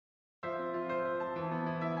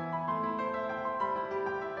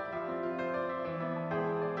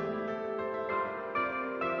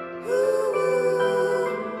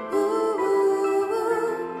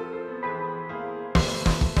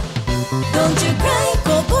Don't you cry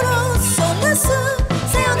心そらす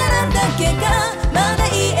さよならだけがまだ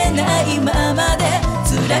言えないままで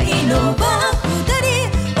辛いのは二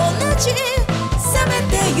人同じ冷め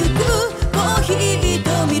てゆくコーヒーと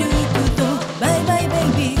ミルクとバイバイベ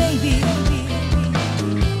イビー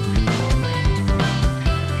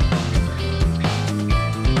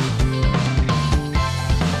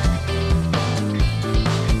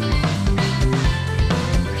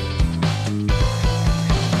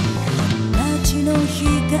街の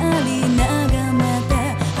光眺めて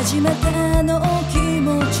初めての気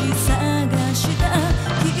持ち探した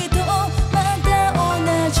きっとまた同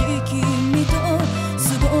じ君と過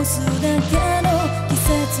ごすだけの季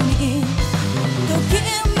節にとき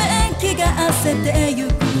めきが褪せてゆ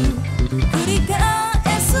く繰り返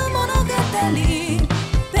す物語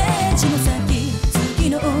ページの先次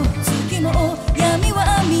の次も闇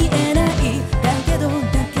は見えないだけど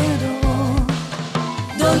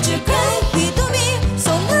Don't you cry 瞳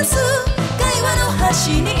そらす会話の端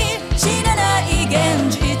に知らない現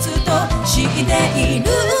実と知っている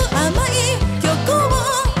甘い虚構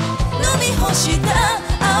飲み干した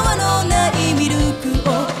泡のないミルク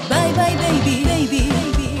をバイバイベイビーベイビー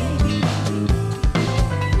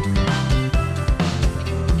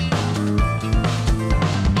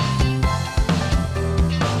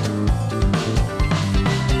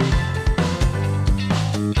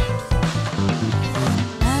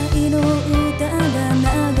愛の歌が流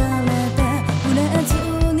れてフレーズ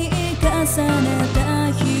に重ねた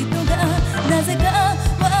人がなぜか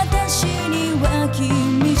私には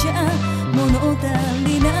君じゃ物足り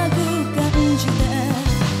なく感じて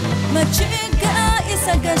間違い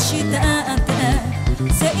探したって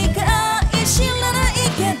正解知らない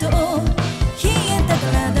けど冷えた体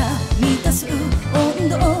満たす温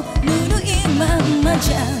度ぬるいまんま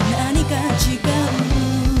じゃ何か違う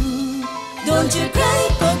Don't you cry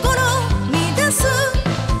心乱す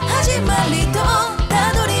始まりとた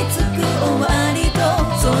どり着く終わりと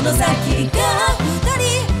その先が二人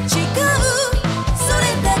違うそれ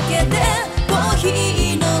だけでコーヒ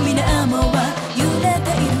ーの水面は揺れて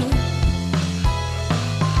いる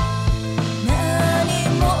何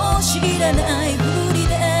も知らないふり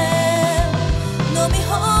で飲み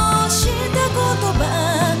干した言葉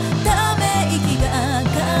ため息が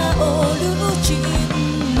香る沈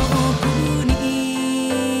黙に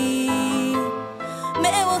目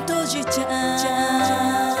を閉じちゃ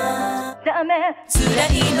ダメ辛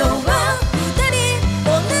いのは二人同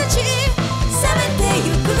じ冷めて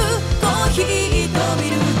ゆくコーヒーとミ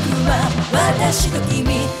ルクは私と君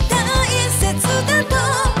大切だと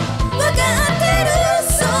分かってる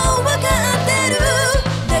そう分かってる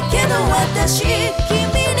だけど私